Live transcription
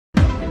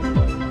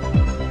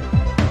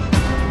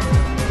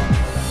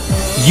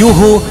यो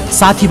हो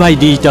साथीभाइ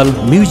डिजिटल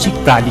म्युजिक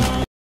प्राली।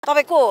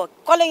 तपाईको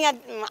कसले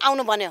यहाँ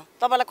आउनु भन्यो,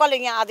 तपाईलाई कसले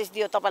यहाँ आदेश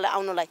दियो तपाईलाई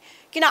आउनुलाई,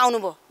 किन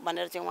आउनुभयो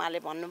भनेर चाहिँ उहाँले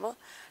भन्नुभयो।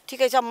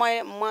 ठिकै छ,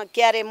 म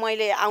के अरे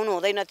मैले आउनु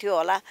हुँदैन थियो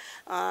होला,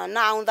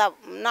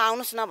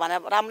 नआउनुस् न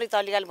भनेर राम्रै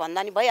तरिकाले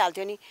भन्दा नि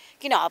भइहाल्थ्यो नि,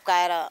 किन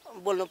हप्काएर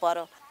बोल्नु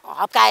पर्यो,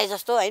 हप्काए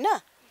जस्तो होइन।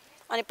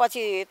 अनि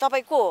पछि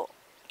तपाईँ को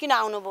किन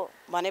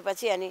आउनुभयो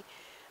भनेपछि अनि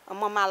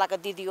म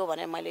मालाको दिदी हो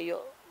भनेर मैले यो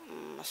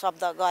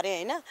शब्द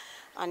गरेँ होइन।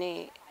 अनि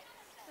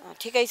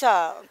ठिकै छ,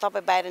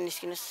 तपाईँ बाहिर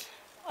निस्किनुहोस्,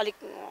 अलिक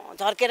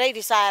झर्केरै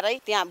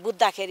रिसाएरै त्यहाँ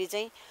बुझ्दाखेरि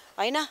चाहिँ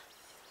होइन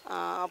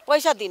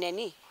पैसा दिने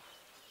नि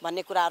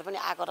भन्ने कुराहरू पनि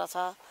आएको रहेछ।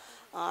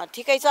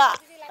 ठिकै छ,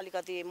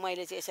 अलिकति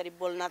मैले चाहिँ यसरी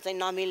बोल्न चाहिँ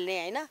नमिल्ने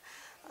होइन,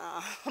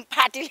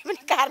 पार्टीले पनि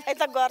कारबाही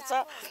त गर्छ।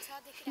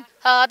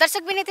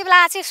 दर्शक बिन यति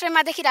बेला चाहिँ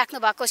श्रेमा देखिराख्नु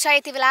भएको छ,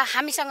 यति बेला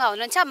हामीसँग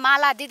हुनुहुन्छ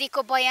माला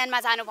दिदीको बयानमा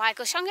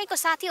जानुभएको सँगैको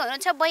साथी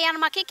हुनुहुन्छ।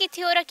 बयानमा के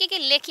थियो र के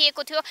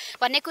लेखिएको थियो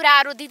भन्ने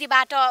कुराहरू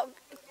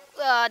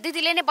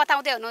दिदीले नै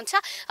बताउँदै हुनुहुन्छ।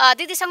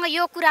 दिदीसँग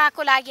यो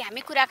कुराको लागि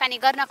हामी कुराकानी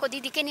गर्नको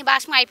दिदीकै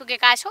निवासमा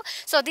आइपुगेका छौँ।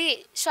 सो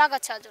दिदी स्वागत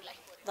छ हजुरलाई।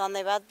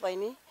 धन्यवाद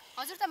बहिनी।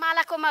 हजुर त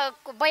मालाको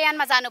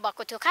बयानमा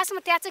जानुभएको थियो,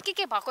 खासमा त्यहाँ चाहिँ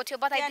के भएको थियो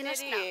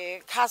बताइदिनुहोस्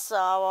न। खास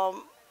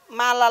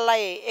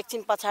मालालाई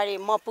एकछिन पछाडि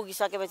म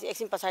पुगिसकेपछि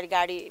एकछिन पछाडि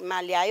गाडीमा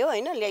ल्यायो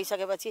होइन,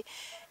 ल्याइसकेपछि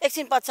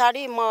एकछिन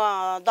पछाडि म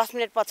 10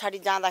 मिनट पछाडि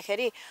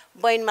जाँदाखेरि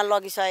बहिनमा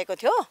लगिसकेको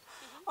थियो।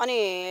 अनि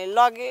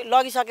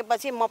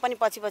लगिसकेपछि म पनि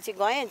पछि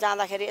गएँ।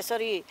 जाँदाखेरि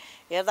यसरी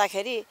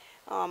हेर्दाखेरि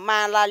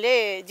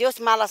मालाले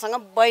मालासँग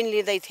बहिनी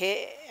लिँदै थिए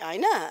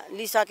होइन,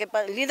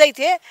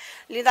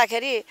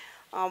 लिँदाखेरि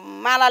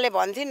मालाले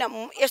भन्थिन्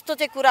यस्तो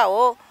चाहिँ कुरा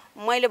हो,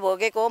 मैले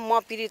भोगेको हो, म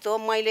पीडित हो,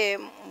 मैले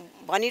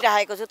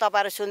भनिरहेको छु,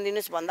 तपाईँहरू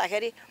सुनिदिनुहोस्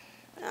भन्दाखेरि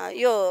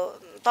यो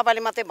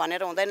तपाईँले मात्रै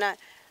भनेर हुँदैन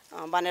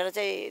भनेर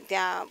चाहिँ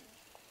त्यहाँ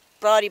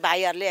प्रहरी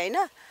भाइहरूले होइन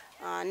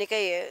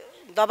निकै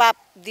दबाब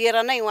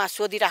दिएर नै उहाँ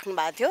सोधिराख्नु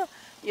भएको थियो।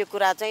 यो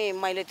कुरा चाहिँ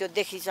मैले त्यो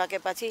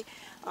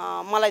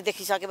मलाई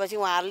देखिसकेपछि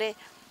उहाँहरूले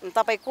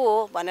तपाईँ को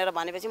हो भनेर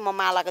भनेपछि म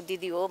मालाको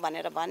दिदी हो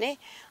भनेर भने।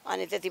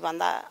 अनि त्यति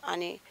भन्दा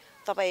अनि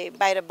तपाईँ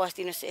बाहिर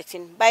बसिदिनुहोस्,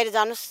 एकछिन बाहिर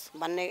जानुहोस्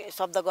भन्ने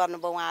शब्द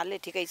गर्नुभयो उहाँहरूले।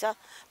 ठिकै छ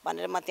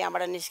भनेर म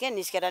त्यहाँबाट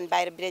निस्केर अनि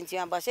बाहिर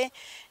बेन्चीमा बसेँ।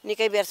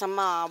 निकै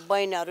बेरसम्म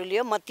बहिनीहरू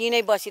लियो, म त्यहीँ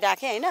नै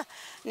बसिराखेँ होइन।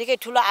 निकै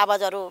ठुलो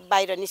आवाजहरू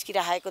बाहिर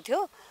निस्किरहेको थियो।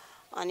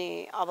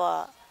 अनि अब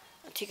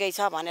ठिकै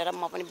छ भनेर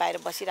म पनि बाहिर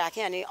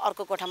बसिराखेँ। अनि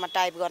अर्को कोठामा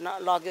टाइप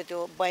गर्न लग्यो त्यो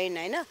बहिनी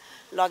होइन।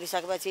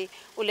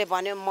 लगिसकेपछि उसले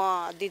भन्यो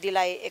म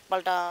दिदीलाई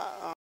एकपल्ट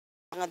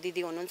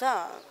दिदी हुनुहुन्छ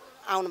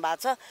आउनु भएको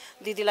छ,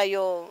 दिदीलाई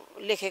यो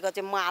लेखेको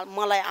चाहिँ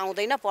मलाई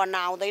आउँदैन, पढ्न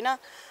आउँदैन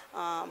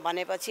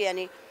भनेपछि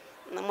अनि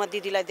म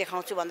दिदीलाई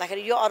देखाउँछु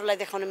भन्दाखेरि यो अरूलाई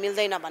देखाउनु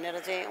मिल्दैन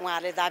भनेर चाहिँ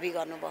उहाँहरूले दाबी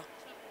गर्नुभयो।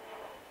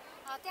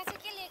 त्यहाँ चाहिँ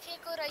के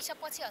लेखेको रहेछ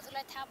पछि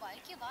हजुरलाई थाहा भयो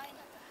कि भएन?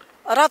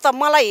 र त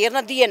मलाई हेर्न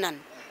दिएनन्।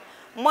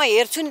 म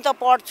हेर्छु नि त,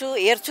 पढ्छु,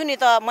 हेर्छु नि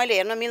त, मैले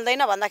हेर्न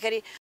मिल्दैन भन्दाखेरि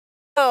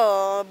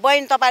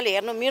बहिनी तपाईँले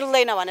हेर्नु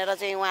मिल्दैन भनेर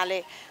चाहिँ उहाँले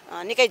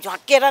निकै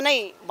झक्केर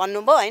नै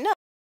भन्नुभयो होइन।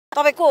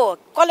 तपाईँ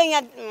कसले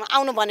यहाँ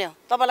आउनु भन्यो,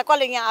 तपाईँलाई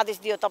कसले यहाँ आदेश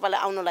दियो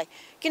तपाईँलाई आउनुलाई,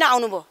 किन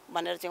आउनुभयो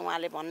भनेर चाहिँ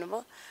उहाँले भन्नुभयो।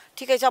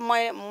 ठिकै छ,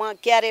 म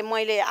के अरे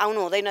मैले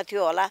आउनु हुँदैन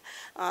थियो होला,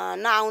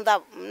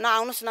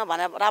 नआउनुस् न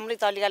भनेर राम्रै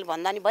तरिकाले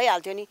भन्दा नि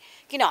भइहाल्थ्यो नि,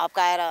 किन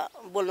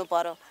हप्काएर बोल्नु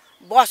पर्यो,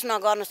 बस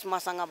नगर्नुहोस्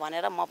मसँग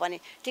भनेर म पनि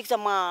ठिक छ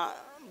म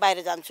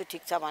बाहिर जान्छु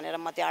ठिक छ भनेर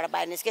म त्यहाँबाट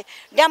बाहिर निस्केँ।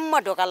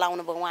 ड्याममा ढोका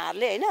लाउनु भयो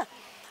उहाँहरूले होइन।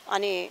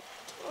 अनि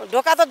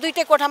ढोका त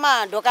दुईटै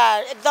कोठामा ढोका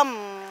एकदम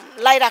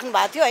लगाइराख्नु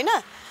भएको थियो होइन।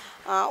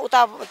 उता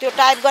त्यो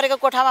टाइप गरेको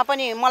कोठामा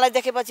पनि मलाई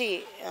देखेपछि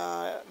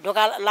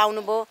ढोका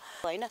लाउनु भयो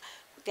होइन।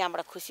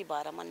 त्यहाँबाट खुसी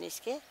भएर म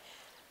निस्केँ।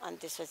 अनि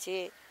त्यसपछि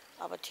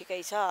अब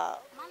ठिकै छ।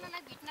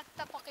 मालालाई भेट्न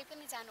त पक्कै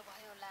पनि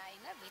जानुभयो होला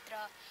होइन भित्र,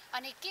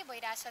 अनि के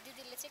भइरहेछ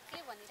दिदीले चाहिँ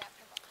के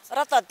भनिराख्नु भएको? र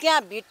त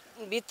त्यहाँ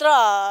भित्र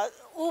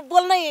ऊ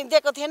बोल्नै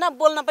दिएको थिएन,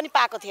 बोल्न पनि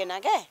पाएको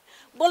थिएन क्या,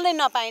 बोल्नै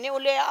नपाइने।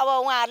 उसले अब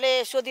उहाँहरूले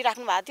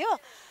सोधिराख्नु भएको थियो।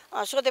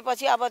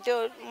 सोधेपछि अब त्यो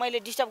मैले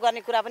डिस्टर्ब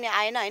गर्ने कुरा पनि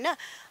आएन होइन।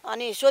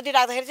 अनि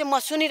सोधिराख्दाखेरि चाहिँ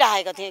म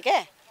सुनिराखेको थिएँ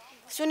क्या।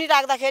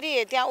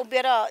 सुनिराख्दाखेरि त्यहाँ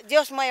उभिएर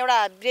म एउटा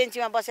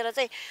बेन्चीमा बसेर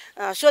चाहिँ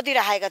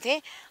सोधिराखेको थिएँ,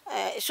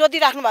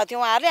 सोधिराख्नु भएको थियो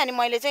उहाँहरूले। अनि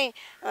मैले चाहिँ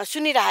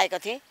सुनिराखेको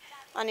थिएँ।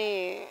 अनि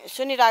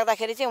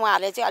सुनिराख्दाखेरि चाहिँ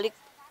उहाँहरूले चाहिँ अलिक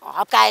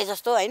हप्काए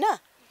जस्तो होइन।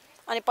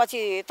 अनि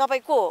पछि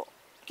तपाईँ को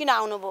किन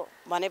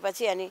आउनुभयो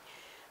भनेपछि अनि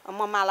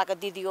म मालाको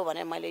दिदी हो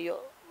भनेर मैले यो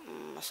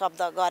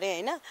शब्द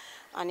गरेँ होइन।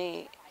 अनि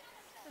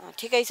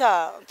ठिकै छ,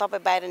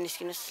 तपाईँ बाहिर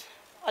निस्किनुहोस्,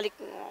 अलिक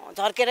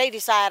झर्केरै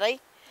रिसाएरै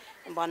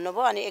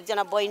भन्नुभयो। अनि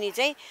एकजना बहिनी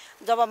चाहिँ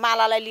जब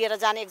मालालाई लिएर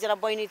जाने एकजना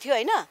बहिनी थियो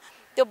होइन,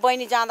 त्यो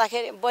बहिनी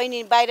जाँदाखेरि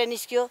बहिनी बाहिर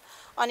निस्क्यो।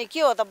 अनि के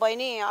हो त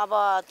बहिनी, अब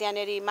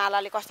त्यहाँनेरि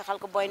मालाले कस्तो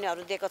खालको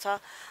बहिनीहरू दिएको छ,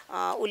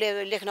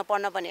 उसले लेख्न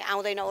पढ्न पनि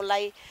आउँदैन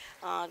उसलाई,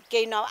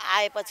 केही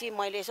नआएपछि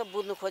मैले यसो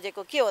बुझ्नु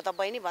खोजेको के हो त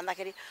बहिनी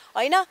भन्दाखेरि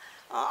होइन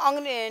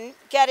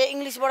के अरे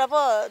इङ्ग्लिसबाट पो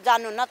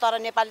जान्नुहुन्न, तर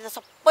नेपाली त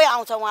सबै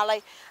आउँछ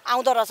उहाँलाई,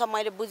 आउँदो रहेछ,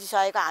 मैले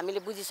बुझिसकेको,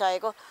 हामीले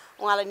बुझिसकेको,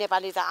 उहाँलाई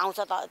नेपाली त आउँछ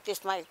त,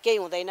 त्यसमा केही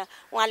हुँदैन,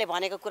 उहाँले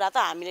भनेको कुरा त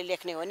हामीले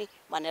लेख्ने हो नि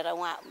भनेर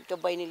त्यो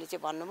बहिनीले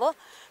चाहिँ भन्नुभयो।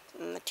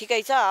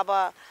 ठिकै छ, अब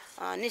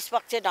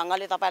निष्पक्ष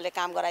ढङ्गले तपाईँले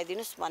काम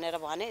गराइदिनुस् भनेर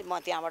भने म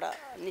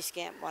त्यहाँबाट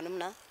निस्केँ भनौँ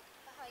न।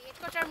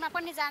 हेडक्वार्टरमा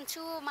पनि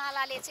जान्छु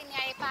मालाले चाहिँ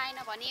न्याय पाएन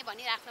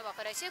भनिराख्नु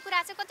भएको रहेछ, यो कुरा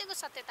चाहिँ कतिको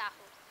सत्यता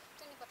हो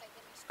चाहिँ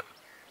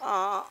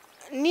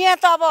बताइदिनुहोस्। न्याय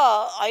त अब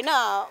होइन,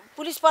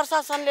 पुलिस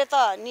प्रशासनले त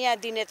न्याय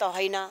दिने त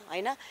होइन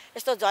होइन,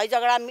 यस्तो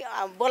झैझगडा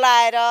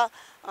बोलाएर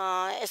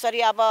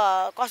यसरी अब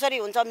कसरी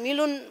हुन्छ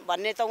मिलुन्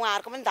भन्ने त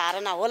उहाँहरूको पनि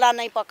धारणा होला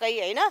नै पक्कै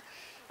होइन,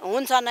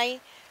 हुन्छ नै।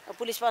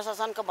 पुलिस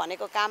प्रशासनको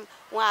भनेको काम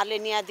उहाँहरूले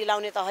न्याय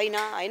दिलाउने त होइन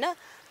होइन,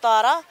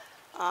 तर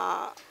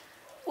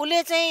उसले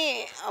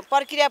चाहिँ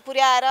प्रक्रिया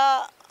पुर्याएर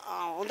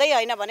हुँदै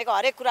होइन भनेको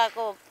हरेक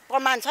कुराको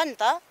प्रमाण छ नि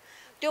त,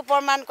 त्यो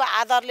प्रमाणको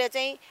आधारले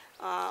चाहिँ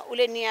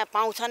उसले न्याय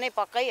पाउँछ नै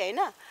पक्कै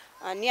होइन,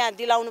 न्याय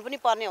दिलाउनु पनि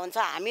पर्ने हुन्छ।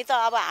 हामी त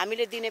अब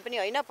हामीले दिने पनि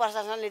होइन,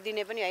 प्रशासनले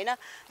दिने पनि होइन,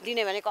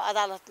 दिने भनेको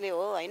अदालतले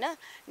हो होइन,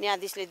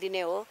 न्यायाधीशले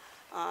दिने हो।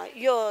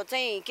 यो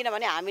चाहिँ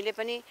किनभने हामीले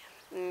पनि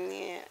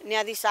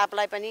न्यायाधीश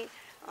साहबलाई पनि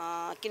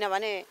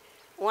किनभने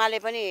उहाँले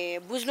पनि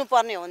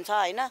बुझ्नुपर्ने हुन्छ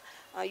होइन,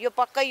 यो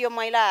पक्कै यो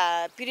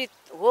महिला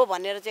पीडित हो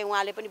भनेर चाहिँ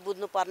उहाँले पनि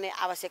बुझ्नुपर्ने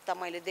आवश्यकता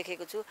मैले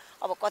देखेको छु।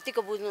 अब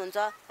कतिको बुझ्नुहुन्छ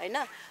होइन,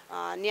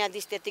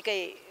 न्यायाधीश त्यत्तिकै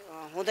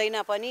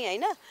हुँदैन पनि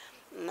होइन,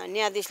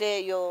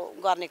 न्यायाधीशले यो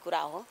गर्ने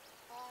कुरा हो।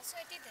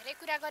 यति धेरै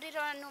कुरा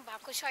गरिरहनु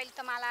भएको शैली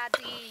त माला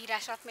दिदी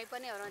हिरासतमै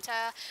पनि हुनुहुन्छ,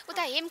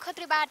 उता हेम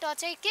खत्रीबाट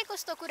चाहिँ के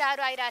कस्तो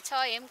कुराहरू आइरहेछ,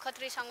 हेम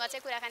खत्रीसँग चाहिँ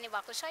कुराकानी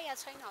भएको छ या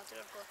छैन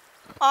हजुरहरूको?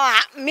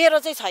 मेरो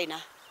चाहिँ छैन,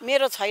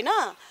 मेरो छैन,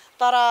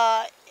 तर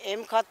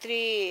हेम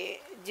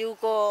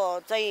खत्रीज्यूको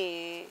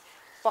चाहिँ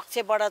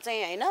पक्षबाट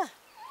चाहिँ होइन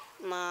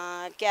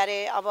के अरे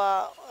अब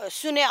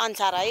सुने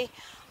अनुसार है,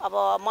 अब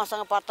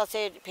मसँग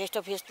प्रत्यक्ष फेस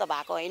टु फेस त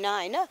भएको होइन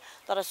होइन,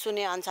 तर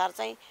सुने अनुसार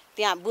चाहिँ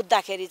त्यहाँ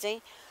बुझ्दाखेरि चाहिँ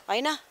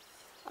होइन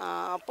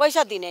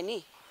पैसा दिने नि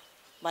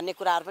भन्ने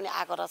कुराहरू पनि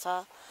आएको रहेछ।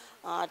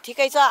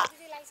 ठिकै छ,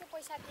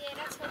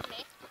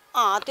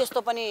 त्यस्तो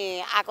पनि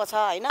आएको छ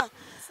होइन,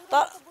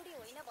 तर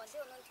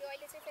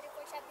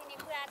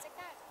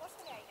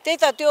त्यही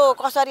त त्यो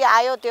कसरी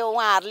आयो त्यो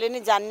उहाँहरूले नै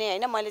जान्ने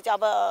होइन। मैले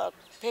चाहिँ अब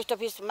फेस टु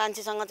फेस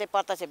मान्छेसँग चाहिँ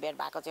प्रत्यक्ष भेट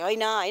भएको चाहिँ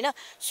होइन होइन,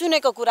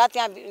 सुनेको कुरा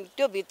त्यहाँ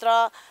त्यो भित्र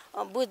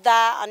बुझ्दा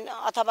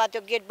अथवा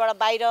त्यो गेटबाट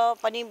बाहिर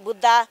पनि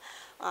बुझ्दा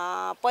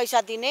पैसा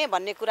दिने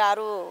भन्ने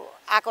कुराहरू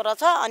आएको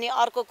रहेछ। अनि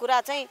अर्को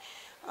कुरा चाहिँ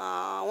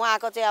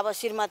उहाँको चाहिँ अब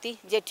श्रीमती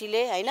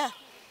जेठीले होइन,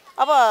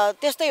 अब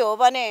त्यस्तै हो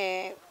भने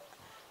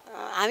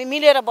हामी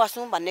मिलेर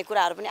बसौँ भन्ने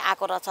कुराहरू पनि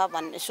आएको रहेछ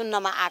भन्ने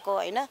सुन्नमा आएको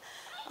होइन।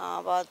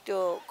 अब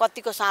त्यो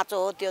कतिको साँचो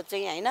हो त्यो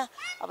चाहिँ होइन,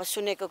 अब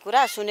सुनेको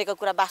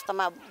कुरा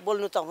वास्तवमा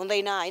बोल्नु त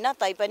हुँदैन होइन,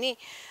 तैपनि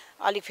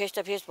अलिक फेस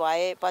टु फेस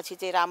भएपछि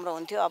चाहिँ राम्रो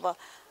हुन्थ्यो। अब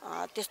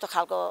त्यस्तो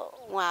खालको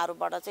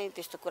उहाँहरूबाट चाहिँ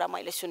त्यस्तो कुरा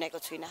मैले सुनेको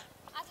छुइनँ।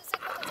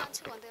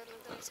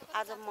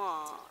 आज म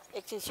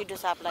एकछिन सिडो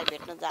साहबलाई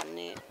भेट्न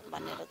जाने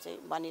भनेर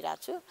चाहिँ भनिरहेको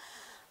छु।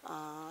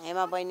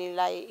 हेमा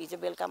बहिनीलाई हिजो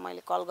बेलुका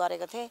मैले कल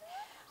गरेको थिएँ,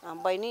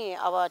 बहिनी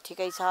अब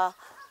ठिकै छ,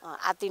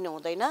 आत्तिनु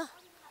हुँदैन,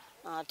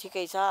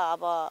 ठिकै छ,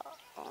 अब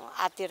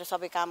आत्तिएर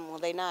सबै काम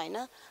हुँदैन होइन,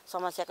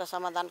 समस्याको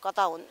समाधान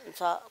कता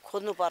हुन्छ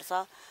खोज्नुपर्छ।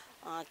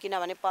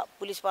 किनभने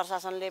पुलिस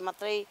प्रशासनले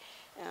मात्रै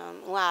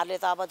उहाँहरूले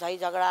त अब झै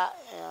झगडा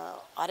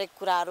हरेक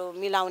कुराहरू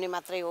मिलाउने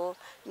मात्रै हो,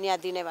 न्याय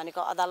दिने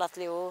भनेको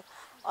अदालतले हो,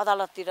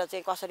 अदालततिर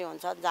चाहिँ कसरी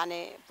हुन्छ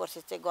जाने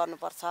प्रोसेस चाहिँ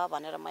गर्नुपर्छ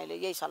भनेर मैले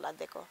यही सल्लाह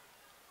दिएको।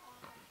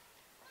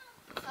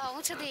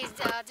 हुन्छ दिदी,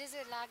 जे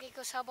जे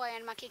लागेको छ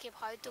बयानमा के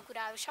भयो त्यो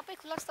कुराहरू सबै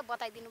खुलस्त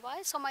बताइदिनु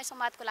भयो। समय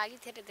समाजको लागि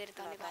धेरै धेरै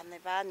धन्यवाद।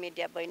 धन्यवाद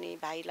मिडिया बहिनी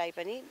भाइलाई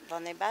पनि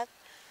धन्यवाद।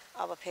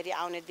 अब फेरि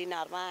आउने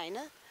दिनहरूमा होइन,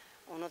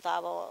 हुनु त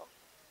अब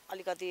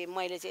अलिकति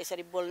मैले चाहिँ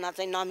यसरी बोल्न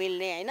चाहिँ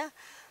नमिल्ने होइन,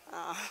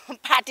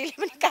 पार्टीले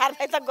पनि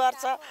कारबाही त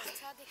गर्छ,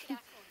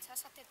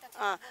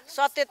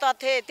 सत्य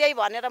तथ्य त्यही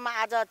भनेर म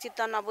आज चित्त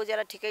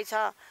नबुझेर ठिकै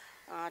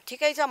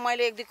छ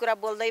मैले एक दुई कुरा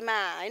बोल्दैमा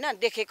होइन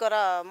देखेको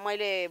र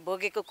मैले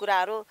भोगेको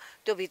कुराहरू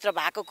त्यो भित्र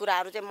भएको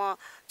कुराहरू चाहिँ म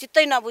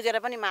चित्तै नबुझेर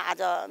पनि म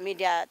आज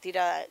मिडियातिर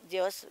जे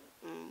होस्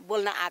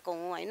बोल्न आएको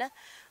हुँ होइन।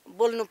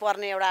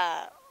 बोल्नुपर्ने एउटा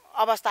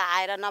अवस्था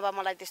आएर नभए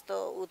मलाई त्यस्तो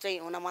ऊ चाहिँ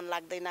हुन मन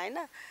लाग्दैन होइन।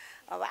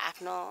 अब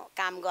आफ्नो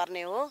काम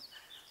गर्ने हो,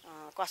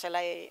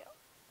 कसैलाई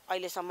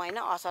अहिलेसम्म होइन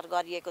असर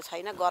गरिएको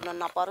छैन, गर्न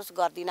नपरोस्,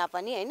 गर्दिनँ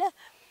पनि होइन,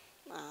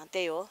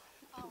 त्यही हो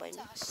बहिनी।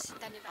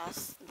 धन्यवाद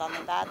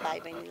धन्यवाद भाइ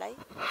बहिनीलाई।